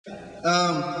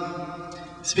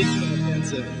Speaking of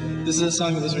offensive, this is a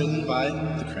song that was written by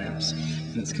The Cramps,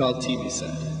 and it's called TV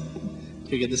Set.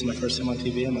 Could get this my first time on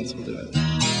TV, I might as well do it.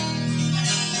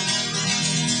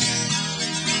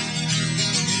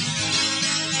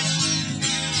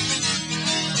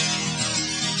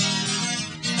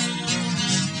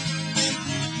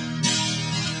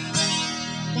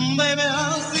 Baby,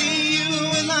 I'll see you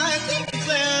in my TV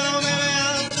set. Oh, baby,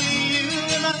 I'll see you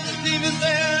in my TV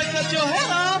set. Cut your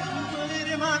head off and put it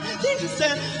in my TV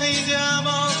set. Hey, jump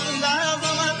off and dials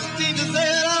on my TV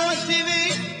set. I watch TV.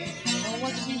 I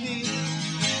watch TV.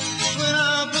 When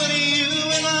I'm putting you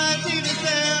in my TV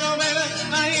set, oh, baby,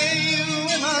 I hear you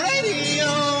in my radio.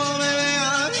 Oh, baby,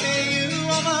 I hear you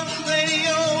on my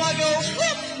radio. I go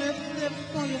flip, flip, flip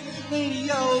on your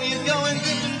radio. You're going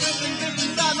dripping, dripping, dripping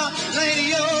inside my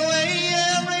radio.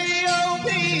 AM, radio,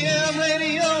 PM,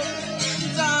 radio.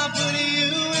 I'm putting you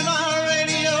in my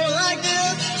radio like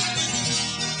this.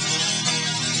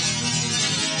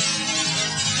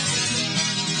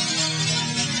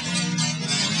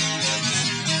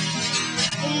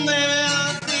 Baby,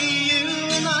 I see you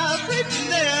in my picture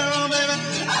there. Oh, baby,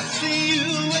 I see you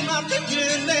in my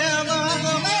picture there. The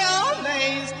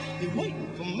mayonnaise, you're waiting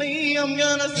for me. I'm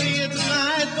gonna see you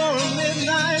tonight for a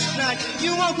midnight snack.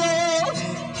 You won't go,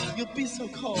 you'll be so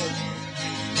cold.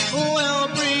 Well,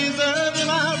 preserved in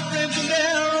my fridge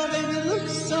there. Oh, baby, you look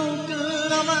so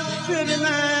good on my crib at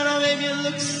night. Oh, baby, you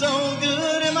look so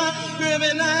good in my crib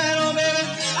at night. Oh, baby,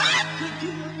 I could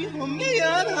give you a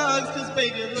million hugs, 'cause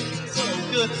baby, you look so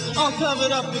good, all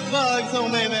covered up with bugs. Oh,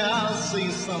 baby, I'll see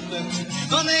something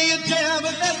under your chair,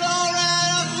 but that's all right.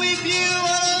 I'll sweep you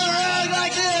under the rug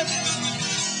like this.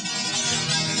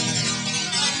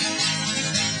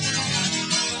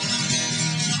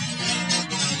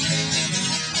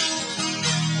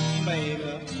 Baby,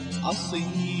 I'll see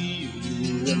you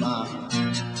in my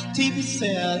TV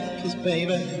set, 'cause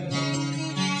baby,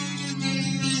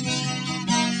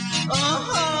 oh,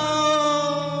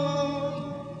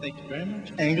 thank you very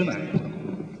much, and good night.